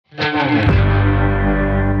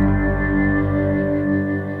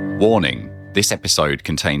Warning, this episode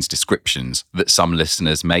contains descriptions that some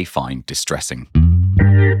listeners may find distressing.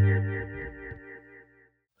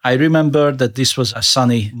 I remember that this was a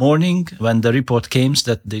sunny morning when the report came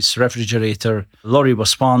that this refrigerator lorry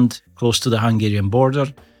was found close to the Hungarian border,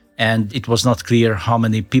 and it was not clear how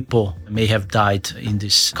many people may have died in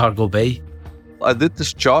this cargo bay. I did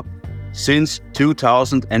this job since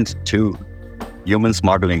 2002, human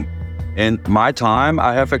smuggling. In my time,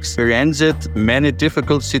 I have experienced many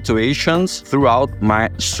difficult situations throughout my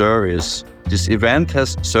service. This event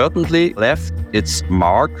has certainly left its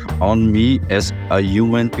mark on me as a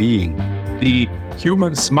human being. The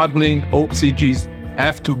human smuggling OCGs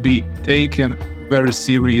have to be taken very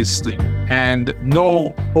seriously, and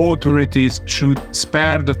no authorities should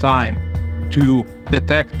spare the time to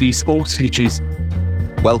detect these OCGs.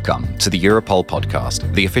 Welcome to the Europol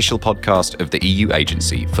Podcast, the official podcast of the EU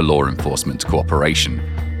Agency for Law Enforcement Cooperation.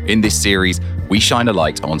 In this series, we shine a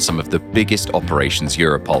light on some of the biggest operations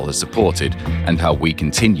Europol has supported and how we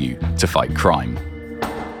continue to fight crime.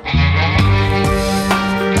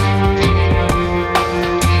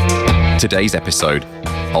 Today's episode,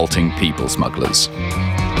 Halting People Smugglers.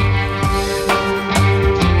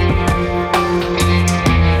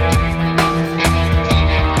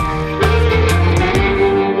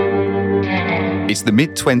 It's the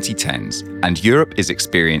mid-2010s, and Europe is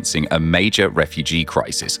experiencing a major refugee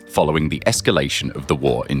crisis following the escalation of the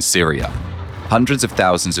war in Syria. Hundreds of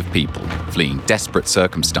thousands of people fleeing desperate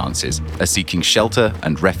circumstances are seeking shelter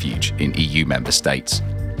and refuge in EU member states.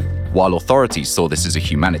 While authorities saw this as a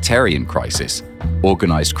humanitarian crisis,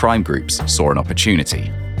 organised crime groups saw an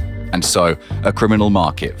opportunity. And so, a criminal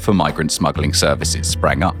market for migrant smuggling services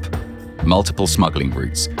sprang up. Multiple smuggling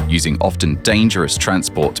routes, using often dangerous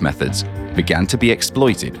transport methods, began to be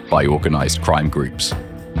exploited by organised crime groups.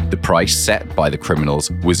 The price set by the criminals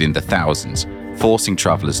was in the thousands, forcing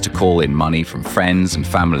travellers to call in money from friends and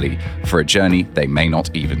family for a journey they may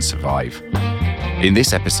not even survive. In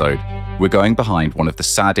this episode, we're going behind one of the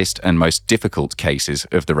saddest and most difficult cases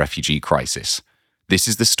of the refugee crisis. This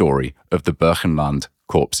is the story of the Burgenland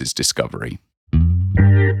Corpses Discovery.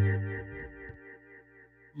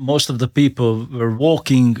 Most of the people were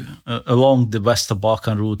walking along the Western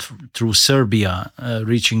Balkan route through Serbia,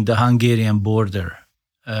 reaching the Hungarian border.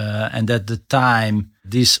 And at the time,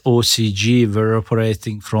 this OCG were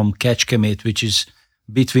operating from Kecskemét, which is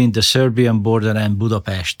between the Serbian border and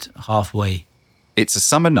Budapest, halfway. It's a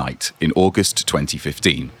summer night in August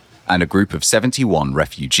 2015, and a group of 71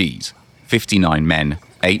 refugees, 59 men,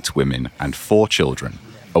 8 women, and 4 children,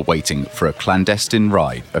 are waiting for a clandestine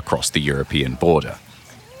ride across the European border.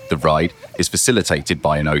 The ride is facilitated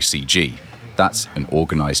by an OCG, that's an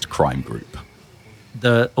organised crime group.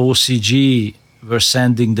 The OCG were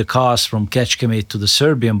sending the cars from Kecskemét to the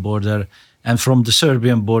Serbian border and from the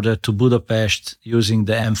Serbian border to Budapest using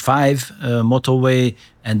the M5 motorway,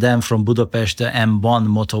 and then from Budapest the M1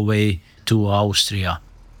 motorway to Austria.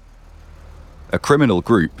 A criminal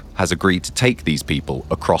group has agreed to take these people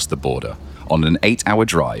across the border on an 8-hour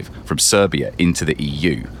drive from Serbia into the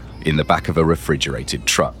EU in the back of a refrigerated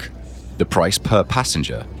truck. The price per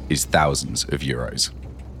passenger is thousands of euros.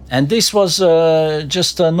 And this was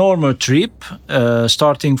just a normal trip,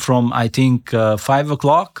 starting from, I think, 5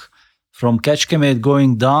 o'clock, from Kecskemét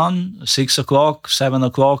going down, 6 o'clock, 7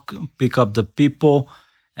 o'clock, pick up the people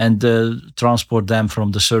and transport them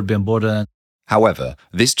from the Serbian border. However,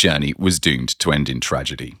 this journey was doomed to end in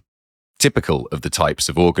tragedy. Typical of the types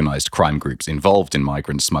of organised crime groups involved in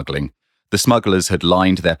migrant smuggling, the smugglers had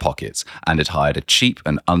lined their pockets and had hired a cheap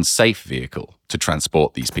and unsafe vehicle to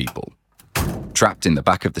transport these people. Trapped in the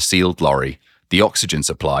back of the sealed lorry, the oxygen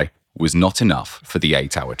supply was not enough for the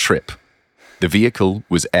 8-hour trip. The vehicle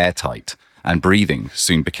was airtight, and breathing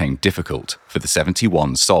soon became difficult for the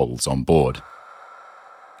 71 souls on board.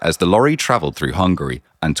 As the lorry travelled through Hungary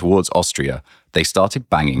and towards Austria, they started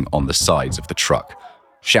banging on the sides of the truck,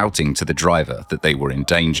 shouting to the driver that they were in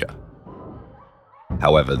danger.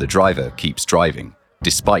 However, the driver keeps driving,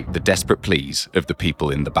 despite the desperate pleas of the people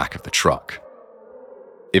in the back of the truck.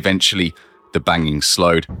 Eventually, the banging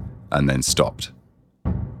slowed and then stopped.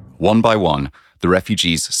 One by one, the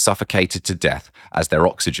refugees suffocated to death as their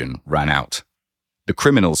oxygen ran out. The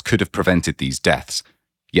criminals could have prevented these deaths,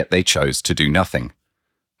 yet they chose to do nothing.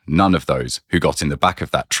 None of those who got in the back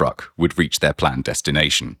of that truck would reach their planned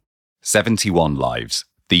destination. 71 lives,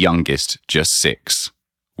 the youngest just 6,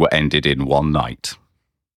 were ended in one night.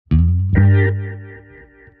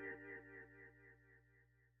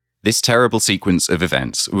 This terrible sequence of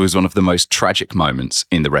events was one of the most tragic moments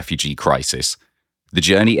in the refugee crisis. The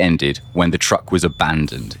journey ended when the truck was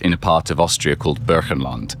abandoned in a part of Austria called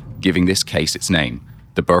Burgenland, giving this case its name,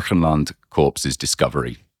 the Burgenland Corpses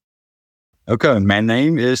Discovery. Okay, my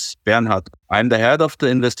name is Bernhard. I'm the head of the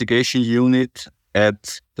investigation unit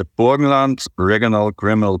at the Burgenland Regional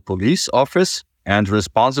Criminal Police Office and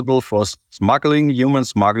responsible for smuggling, human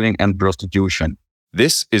smuggling and prostitution.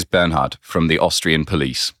 This is Bernhard from the Austrian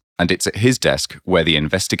police, and it's at his desk where the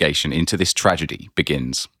investigation into this tragedy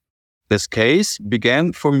begins. This case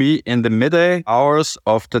began for me in the midday hours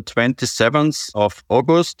of the 27th of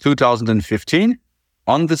August 2015.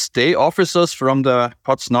 On this day, officers from the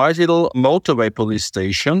Potsneudel motorway police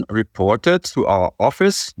station reported to our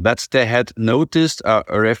office that they had noticed a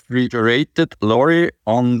refrigerated lorry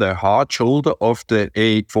on the hard shoulder of the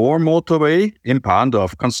A4 motorway in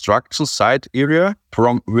Pandorf construction site area,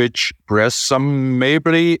 from which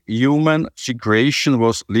presumably human secretion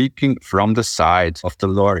was leaking from the side of the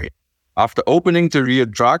lorry. After opening the rear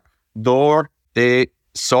truck door, they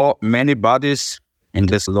saw many bodies in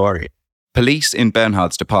this lorry. Police in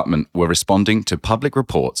Bernhard's department were responding to public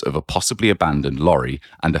reports of a possibly abandoned lorry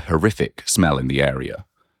and a horrific smell in the area.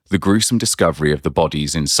 The gruesome discovery of the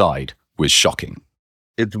bodies inside was shocking.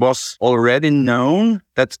 It was already known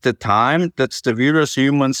at the time that the various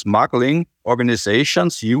human smuggling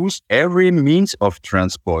organizations used every means of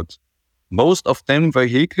transport, most of them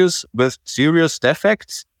vehicles with serious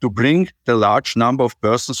defects, to bring the large number of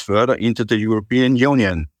persons further into the European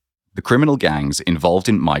Union. The criminal gangs involved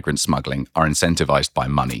in migrant smuggling are incentivized by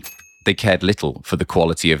money. They cared little for the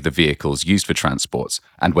quality of the vehicles used for transports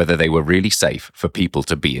and whether they were really safe for people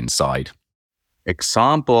to be inside.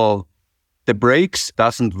 Example, the brakes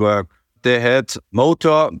doesn't work. They had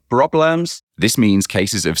motor problems. This means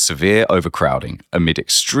cases of severe overcrowding amid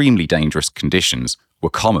extremely dangerous conditions were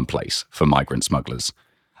commonplace for migrant smugglers,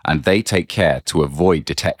 and they take care to avoid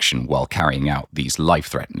detection while carrying out these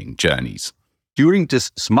life-threatening journeys. During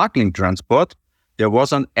this smuggling transport, there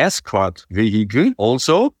was an escort vehicle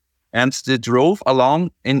also, and they drove along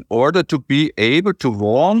in order to be able to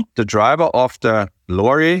warn the driver of the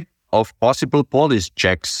lorry of possible police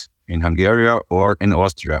checks in Hungary or in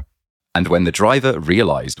Austria. And when the driver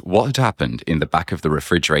realized what had happened in the back of the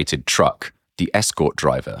refrigerated truck, the escort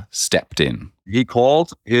driver stepped in. He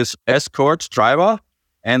called his escort driver,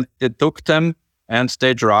 and they took them and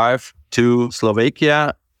they drive to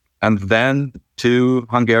Slovakia and then to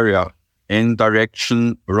Hungary in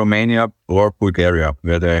direction Romania or Bulgaria,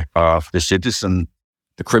 where they are the citizen.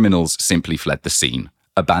 The criminals simply fled the scene,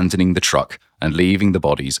 abandoning the truck and leaving the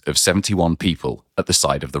bodies of 71 people at the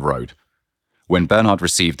side of the road. When Bernhard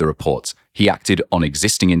received the reports, he acted on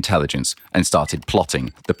existing intelligence and started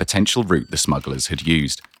plotting the potential route the smugglers had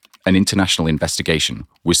used. An international investigation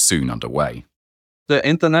was soon underway. The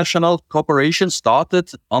international cooperation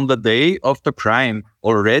started on the day of the crime,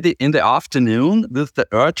 already in the afternoon, with the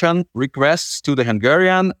urgent requests to the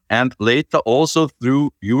Hungarian and later also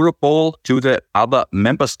through Europol to the other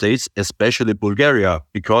member states, especially Bulgaria,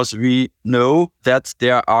 because we know that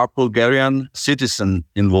there are Bulgarian citizens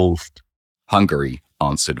involved. Hungary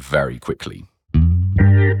answered very quickly.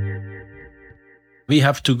 We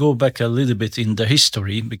have to go back a little bit in the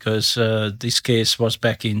history because this case was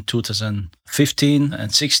back in 2015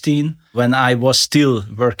 and 16 when I was still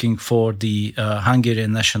working for the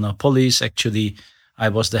Hungarian National Police. Actually, I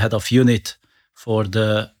was the head of unit for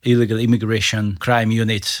the illegal immigration crime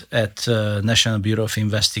unit at National Bureau of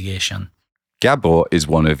Investigation. Gabor is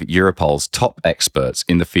one of Europol's top experts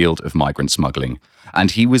in the field of migrant smuggling,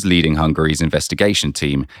 and he was leading Hungary's investigation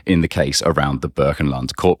team in the case around the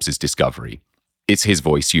Burgenland Corpses Discovery. It's his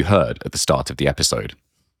voice you heard at the start of the episode.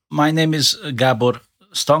 My name is Gabor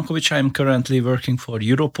Stankovic. I'm currently working for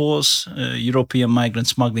Europol's European Migrant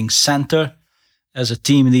Smuggling Center as a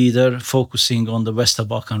team leader focusing on the Western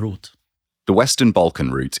Balkan route. The Western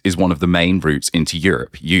Balkan route is one of the main routes into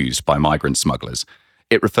Europe used by migrant smugglers.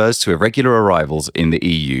 It refers to irregular arrivals in the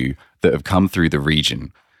EU that have come through the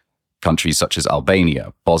region. Countries such as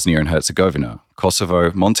Albania, Bosnia and Herzegovina,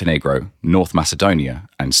 Kosovo, Montenegro, North Macedonia,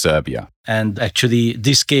 and Serbia. And actually,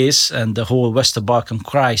 this case and the whole Western Balkan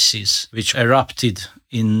crisis, which erupted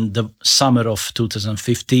in the summer of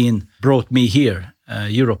 2015, brought me here,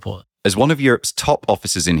 Europol. As one of Europe's top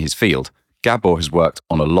officers in his field, Gabor has worked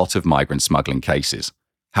on a lot of migrant smuggling cases.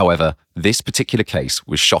 However, this particular case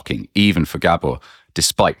was shocking even for Gabor,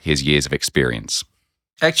 despite his years of experience.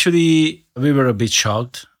 Actually, we were a bit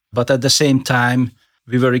shocked, but at the same time,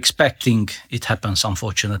 we were expecting it happens,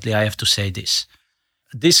 unfortunately, I have to say this.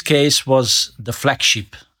 This case was the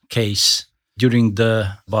flagship case during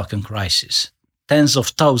the Balkan crisis. Tens of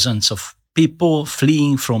thousands of people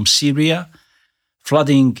fleeing from Syria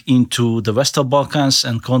flooding into the Western Balkans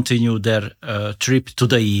and continue their trip to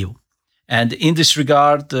the EU. And in this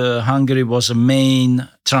regard, Hungary was a main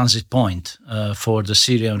transit point for the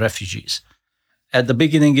Syrian refugees. At the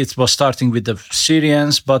beginning, it was starting with the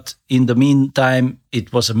Syrians, but in the meantime,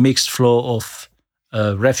 it was a mixed flow of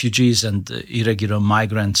refugees and irregular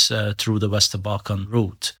migrants through the Western Balkan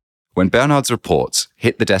route. When Bernhard's reports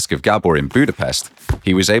hit the desk of Gabor in Budapest,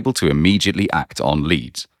 he was able to immediately act on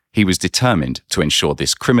leads. He was determined to ensure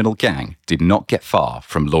this criminal gang did not get far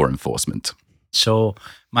from law enforcement. So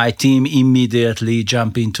my team immediately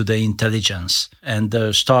jumped into the intelligence and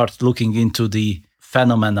start looking into the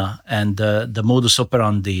phenomena and the modus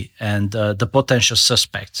operandi and the potential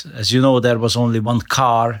suspects. As you know, there was only one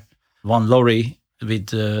car, one lorry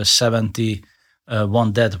with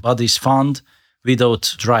 71 dead bodies found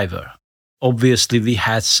without driver. Obviously, we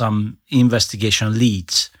had some investigation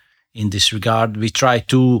leads in this regard. We tried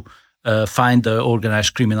to find the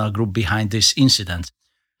organized criminal group behind this incident.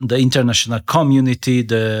 The international community,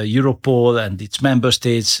 the Europol and its member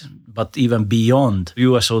states, but even beyond,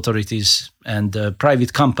 US authorities and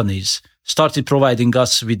private companies started providing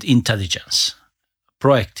us with intelligence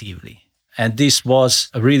proactively. And this was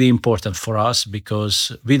really important for us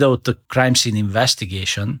because without the crime scene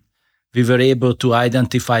investigation, we were able to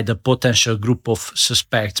identify the potential group of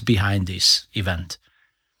suspects behind this event.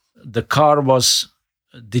 The car was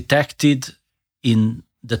detected in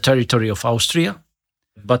the territory of Austria,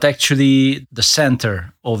 but actually the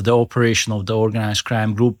center of the operation of the organized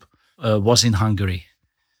crime group was in Hungary.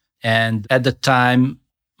 And at the time,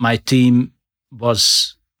 my team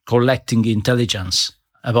was collecting intelligence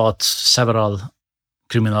about several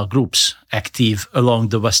criminal groups active along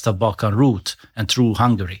the Western Balkan route and through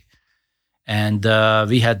Hungary. And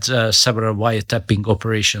we had several wiretapping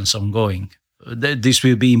operations ongoing. This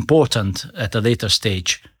will be important at a later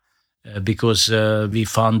stage because we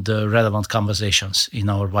found relevant conversations in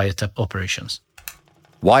our wiretap operations.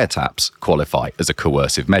 Wiretaps qualify as a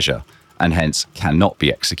coercive measure and hence cannot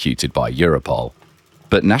be executed by Europol.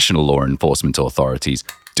 But national law enforcement authorities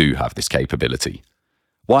do have this capability.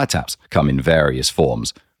 Wiretaps come in various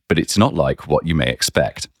forms, but it's not like what you may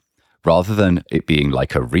expect. Rather than it being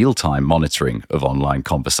like a real-time monitoring of online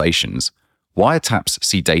conversations, wiretaps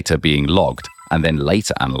see data being logged and then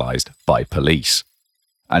later analysed by police.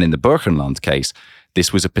 And in the Burgenland case,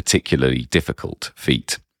 this was a particularly difficult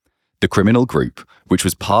feat. The criminal group, which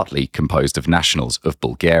was partly composed of nationals of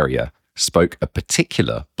Bulgaria, spoke a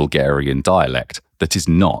particular Bulgarian dialect that is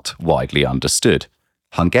not widely understood.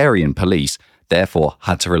 Hungarian police therefore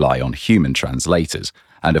had to rely on human translators,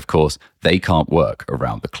 and of course, they can't work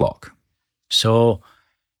around the clock. So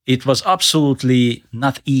it was absolutely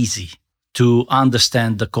not easy to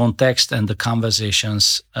understand the context and the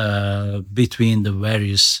conversations between the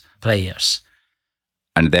various players.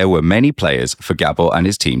 And there were many players for Gabor and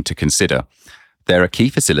his team to consider. There are key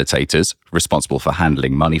facilitators responsible for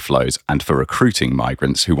handling money flows and for recruiting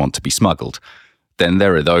migrants who want to be smuggled. Then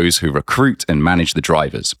there are those who recruit and manage the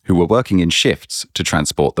drivers, who were working in shifts to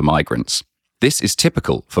transport the migrants. This is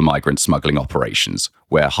typical for migrant smuggling operations,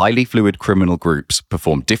 where highly fluid criminal groups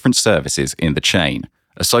perform different services in the chain,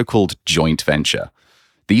 a so-called joint venture.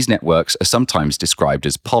 These networks are sometimes described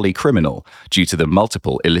as polycriminal due to the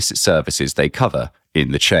multiple illicit services they cover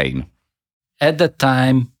in the chain. At that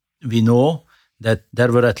time, we know that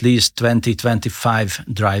there were at least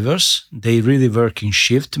 20-25 drivers. They really work in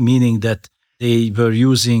shift, meaning that they were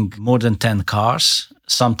using more than 10 cars,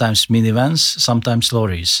 sometimes minivans, sometimes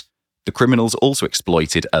lorries. The criminals also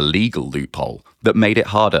exploited a legal loophole that made it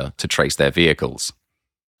harder to trace their vehicles.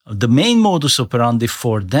 The main modus operandi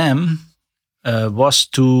for them was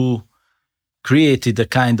to create a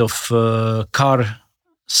kind of car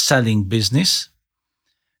selling business.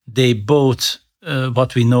 They bought,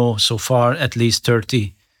 what we know so far, at least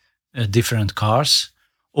 30 different cars.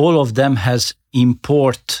 All of them has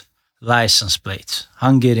import license plates,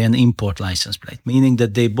 Hungarian import license plate, meaning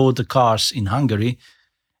that they bought the cars in Hungary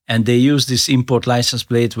and they use this import license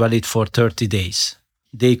plate valid for 30 days.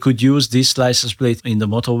 They could use this license plate in the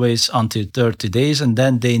motorways until 30 days, and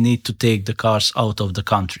then they need to take the cars out of the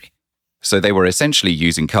country. So they were essentially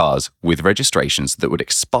using cars with registrations that would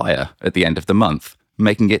expire at the end of the month,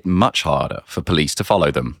 making it much harder for police to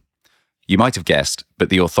follow them. You might have guessed, but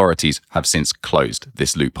the authorities have since closed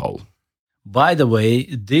this loophole. By the way,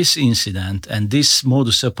 this incident and this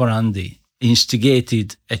modus operandi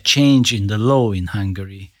instigated a change in the law in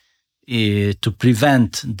Hungary to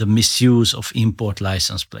prevent the misuse of import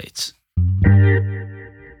license plates.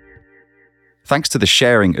 Thanks to the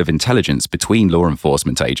sharing of intelligence between law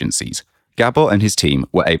enforcement agencies, Gabor and his team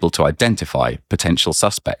were able to identify potential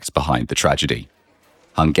suspects behind the tragedy.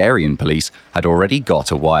 Hungarian police had already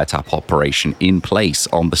got a wiretap operation in place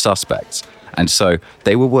on the suspects, and so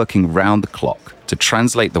they were working round the clock to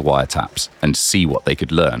translate the wiretaps and see what they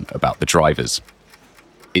could learn about the drivers.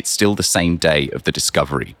 It's still the same day of the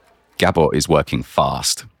discovery. Gabor is working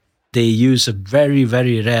fast. They use very,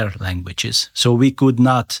 very rare languages, so we could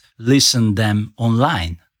not listen them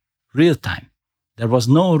online, real time. There was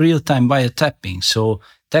no real-time wiretapping, so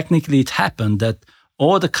technically it happened that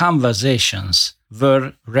all the conversations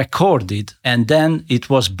were recorded and then it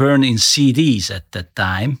was burned in CDs at that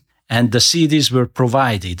time, and the CDs were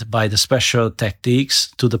provided by the special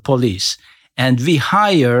tactics to the police. And we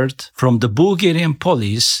hired from the Bulgarian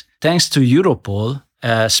police, thanks to Europol,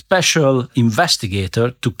 a special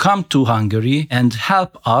investigator to come to Hungary and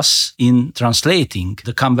help us in translating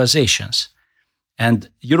the conversations. And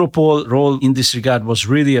Europol role in this regard was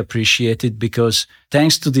really appreciated because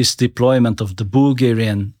thanks to this deployment of the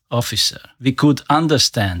Bulgarian officer, we could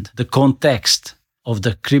understand the context of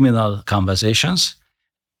the criminal conversations.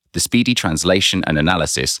 The speedy translation and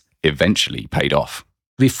analysis eventually paid off.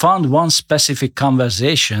 We found one specific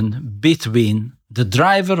conversation between the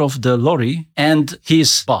driver of the lorry and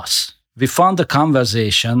his boss. We found a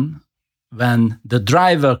conversation when the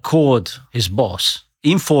driver called his boss,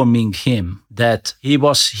 informing him that he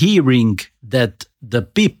was hearing that the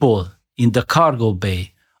people in the cargo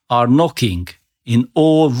bay are knocking in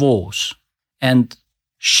all walls and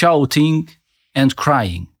shouting and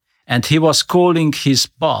crying. And he was calling his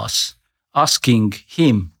boss, asking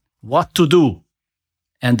him what to do.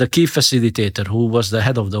 And the key facilitator, who was the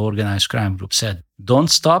head of the organized crime group, said, "Don't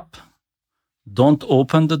stop, don't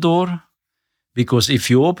open the door, because if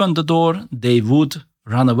you open the door, they would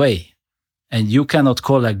run away. And you cannot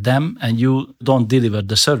collect them and you don't deliver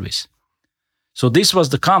the service." So this was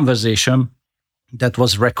the conversation that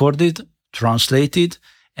was recorded, translated,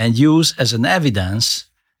 and used as an evidence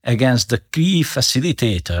against the key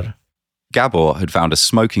facilitator. Gabor had found a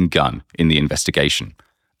smoking gun in the investigation,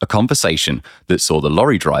 a conversation that saw the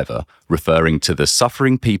lorry driver referring to the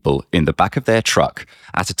suffering people in the back of their truck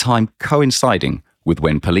at a time coinciding with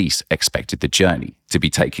when police expected the journey to be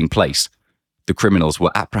taking place. The criminals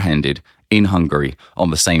were apprehended in Hungary on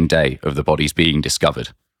the same day of the bodies being discovered,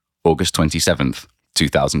 August 27th,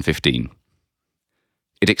 2015.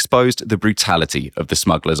 It exposed the brutality of the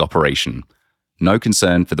smugglers' operation. No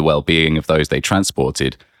concern for the well-being of those they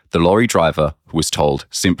transported, the lorry driver was told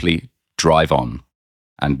simply, "Drive on."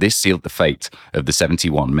 And this sealed the fate of the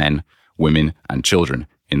 71 men, women, and children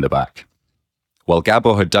in the back. While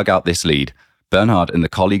Gabor had dug out this lead, Bernhard and the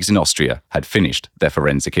colleagues in Austria had finished their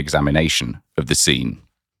forensic examination of the scene.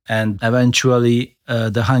 And eventually,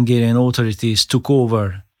 the Hungarian authorities took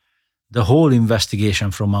over the whole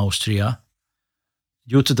investigation from Austria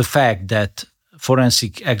due to the fact that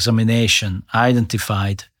forensic examination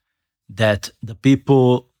identified that the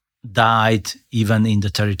people died even in the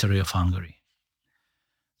territory of Hungary.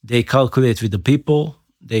 They calculate with the people,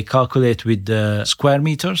 they calculate with the square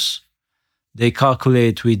meters, they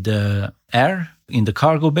calculate with the air in the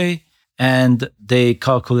cargo bay, and they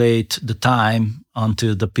calculate the time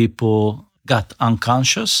until the people got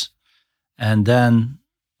unconscious and then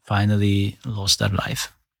finally lost their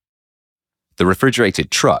life. The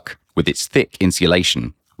refrigerated truck, with its thick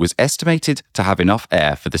insulation, was estimated to have enough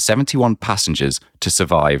air for the 71 passengers to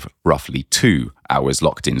survive roughly 2 hours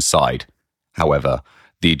locked inside. However,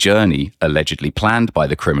 the journey allegedly planned by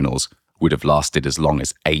the criminals would have lasted as long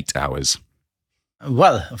as 8 hours.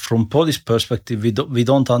 Well, from police perspective, we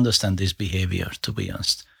don't understand this behavior, to be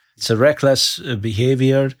honest. It's a reckless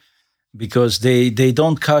behavior because they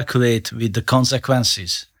don't calculate with the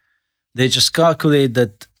consequences. They just calculate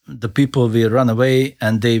that the people will run away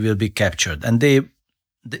and they will be captured. And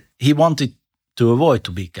he wanted to avoid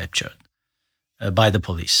to be captured by the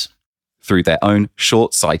police. Through their own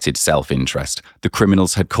short-sighted self-interest, the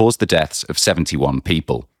criminals had caused the deaths of 71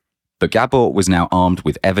 people. But Gabor was now armed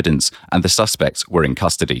with evidence and the suspects were in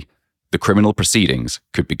custody. The criminal proceedings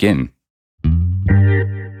could begin.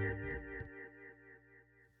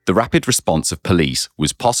 The rapid response of police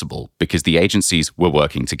was possible because the agencies were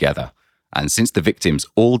working together. And since the victims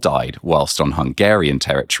all died whilst on Hungarian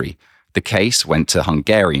territory, the case went to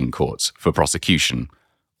Hungarian courts for prosecution.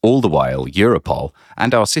 All the while, Europol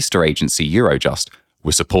and our sister agency Eurojust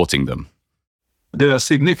were supporting them. The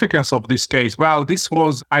significance of this case, well, this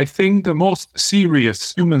was, I think, the most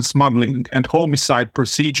serious human smuggling and homicide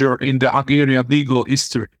procedure in the Hungarian legal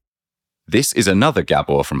history. This is another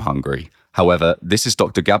Gabor from Hungary. However, this is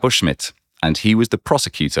Dr. Gabor Schmidt, and he was the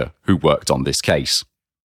prosecutor who worked on this case.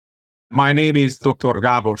 My name is Dr.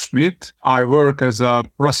 Gábor Schmidt. I work as a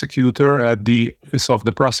prosecutor at the Office of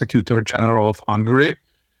the Prosecutor General of Hungary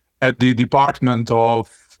at the Department of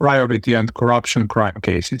Priority and Corruption Crime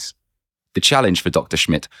Cases. The challenge for Dr.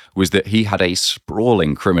 Schmidt was that he had a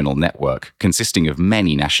sprawling criminal network consisting of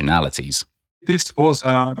many nationalities. This was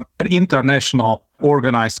an international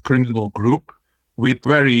organized criminal group with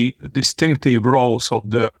very distinctive roles of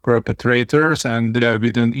the perpetrators and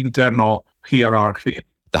with an internal hierarchy.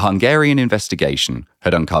 The Hungarian investigation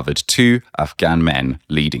had uncovered 2 Afghan men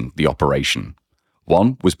leading the operation.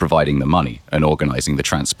 One was providing the money and organizing the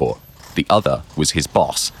transport. The other was his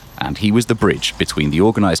boss, and he was the bridge between the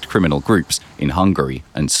organized criminal groups in Hungary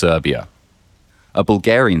and Serbia. A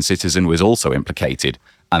Bulgarian citizen was also implicated,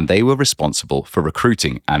 and they were responsible for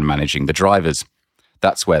recruiting and managing the drivers.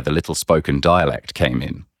 That's where the little spoken dialect came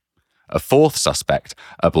in. A 4th suspect,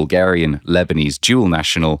 a Bulgarian-Lebanese dual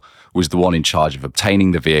national, was the one in charge of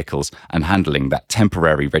obtaining the vehicles and handling that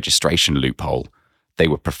temporary registration loophole. They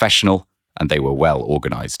were professional and they were well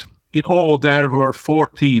organized. In all, there were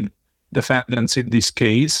 14 defendants in this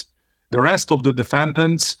case. The rest of the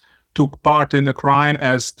defendants took part in the crime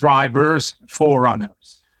as drivers,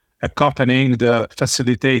 forerunners, accompanying the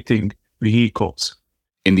facilitating vehicles.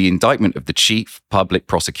 In the indictment of the Chief Public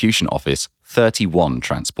Prosecution Office, 31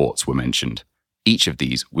 transports were mentioned. Each of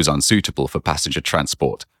these was unsuitable for passenger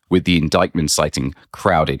transport, with the indictment citing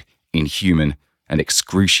crowded, inhuman, and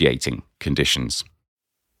excruciating conditions.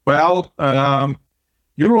 Well,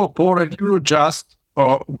 Europol and Eurojust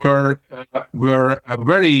were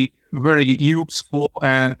very, very useful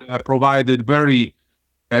and provided very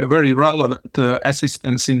relevant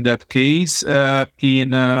assistance in that case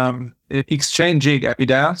in exchanging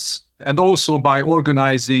evidence, and also by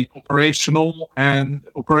organizing operational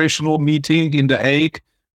meeting in The Hague.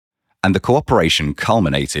 And the cooperation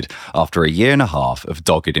culminated after a year and a half of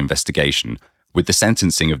dogged investigation, with the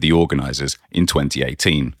sentencing of the organisers in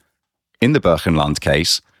 2018. In the Burgenland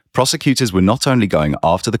case, prosecutors were not only going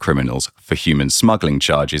after the criminals for human smuggling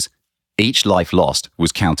charges, each life lost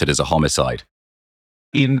was counted as a homicide.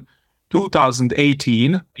 In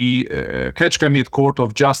 2018, the Kecskemét Court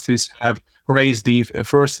of Justice have raised the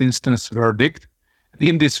first instance verdict.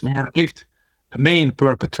 In this verdict, the main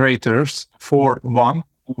perpetrators, 4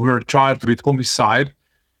 who were charged with homicide,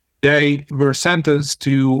 they were sentenced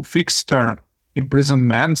to fixed-term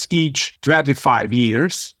imprisonments, each 25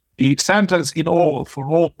 years. The sentence in all for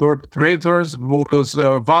all perpetrators was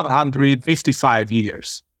 155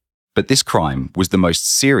 years. But this crime was the most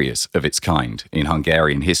serious of its kind in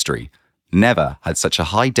Hungarian history. Never had such a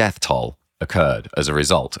high death toll occurred as a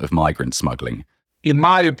result of migrant smuggling. In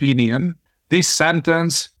my opinion, this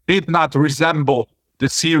sentence did not resemble the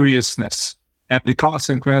seriousness and the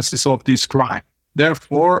consequences of this crime.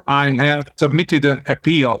 Therefore, I have submitted an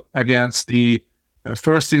appeal against the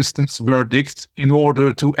first instance verdict in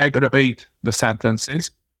order to aggravate the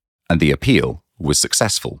sentences. And the appeal was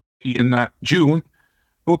successful. In June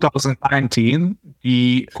 2019,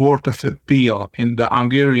 the Court of Appeal in the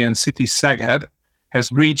Hungarian city Szeged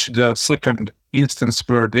has reached the second instance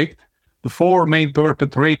verdict. The 4 main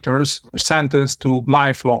perpetrators were sentenced to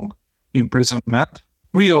lifelong imprisonment.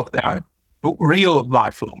 Real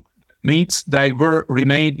lifelong means they will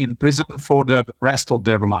remain in prison for the rest of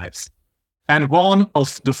their lives. And one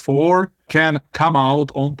of the 4 can come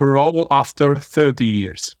out on parole after 30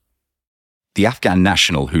 years. The Afghan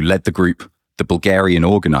national who led the group, the Bulgarian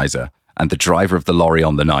organizer, and the driver of the lorry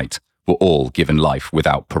on the night were all given life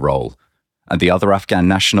without parole. And the other Afghan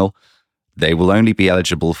national, they will only be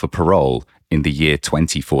eligible for parole in the year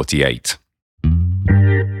 2048.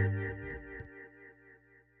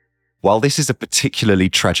 While this is a particularly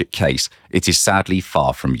tragic case, it is sadly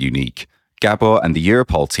far from unique. Gábor and the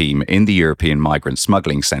Europol team in the European Migrant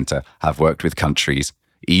Smuggling Centre have worked with countries,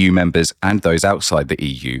 EU members and those outside the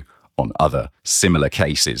EU on other similar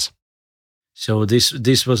cases. So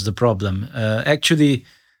this was the problem. Actually,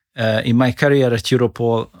 in my career at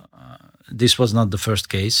Europol, this was not the first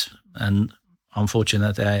case, and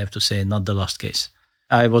unfortunately, I have to say, not the last case.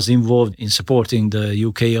 I was involved in supporting the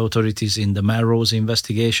UK authorities in the Melrose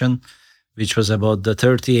investigation, which was about the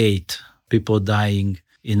 38 people dying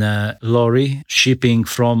in a lorry shipping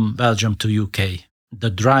from Belgium to UK. The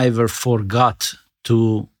driver forgot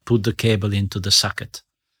to put the cable into the socket,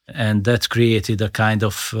 and that created a kind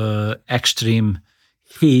of extreme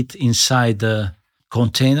heat inside the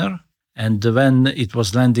container. And when it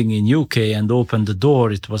was landing in UK and opened the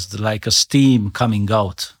door, it was like a steam coming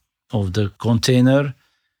out of the container,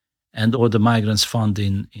 and all the migrants found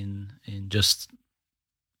in just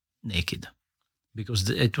naked, because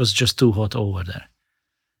it was just too hot over there.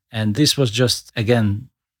 And this was just, again,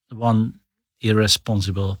 one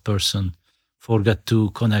irresponsible person forgot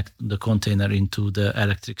to connect the container into the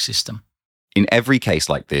electric system. In every case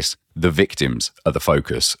like this, the victims are the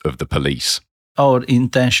focus of the police. Our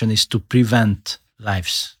intention is to prevent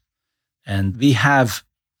lives. And we have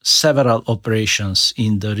several operations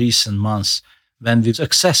in the recent months when we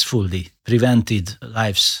successfully prevented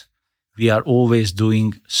lives. We are always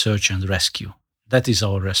doing search and rescue. That is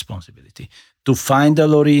our responsibility. To find the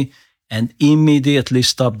lorry and immediately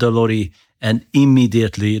stop the lorry and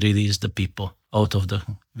immediately release the people out of the...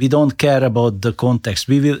 We don't care about the context.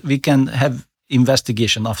 We can have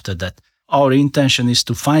investigation after that. Our intention is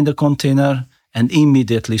to find the container and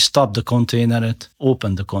immediately stop the container and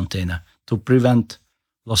open the container to prevent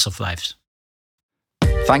loss of lives.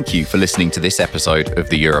 Thank you for listening to this episode of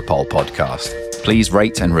the Europol Podcast. Please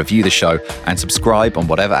rate and review the show and subscribe on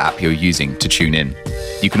whatever app you're using to tune in.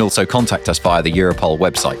 You can also contact us via the Europol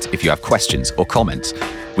website if you have questions or comments.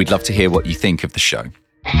 We'd love to hear what you think of the show.